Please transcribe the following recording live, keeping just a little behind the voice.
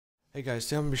Hey guys,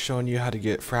 today I'm going to be showing you how to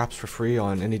get Fraps for free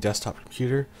on any desktop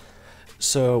computer.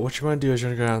 So what you're going to do is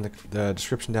you're going to go down the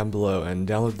description down below and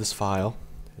download this file.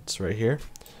 It's right here.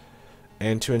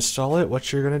 And to install it,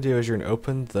 what you're going to do is you're going to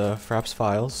open the Fraps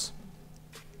files.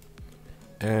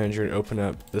 And you're going to open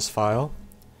up this file.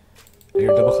 And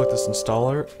you're going to double click this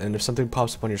installer. And if something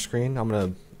pops up on your screen,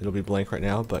 it'll be blank right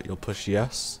now, but you'll push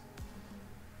yes.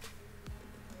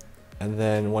 And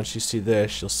then once you see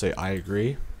this, you'll say I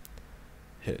agree.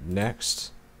 Hit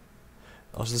next.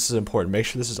 Also, this is important. Make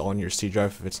sure this is on your C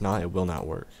drive. If it's not, it will not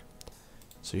work.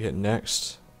 So you hit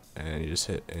next and you just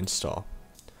hit install.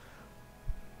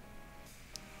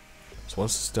 So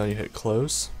once it's done, you hit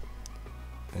close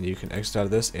and you can exit out of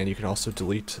this, and you can also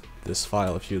delete this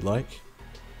file if you'd like.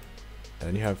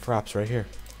 And you have Fraps right here.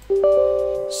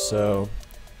 So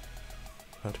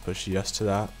I have to push yes to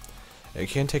that. It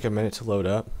can take a minute to load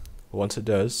up, but once it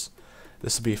does,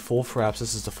 this will be full Fraps.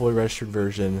 This is the fully registered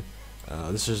version.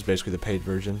 This is basically the paid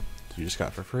version you just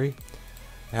got for free.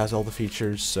 It has all the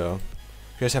features, so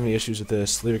if you guys have any issues with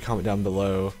this, leave a comment down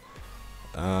below.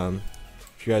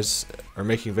 If you guys are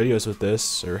making videos with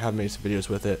this, or have made some videos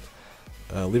with it,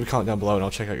 leave a comment down below and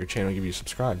I'll check out your channel and give you a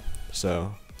subscribe.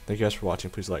 So, thank you guys for watching.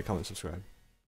 Please like, comment, subscribe.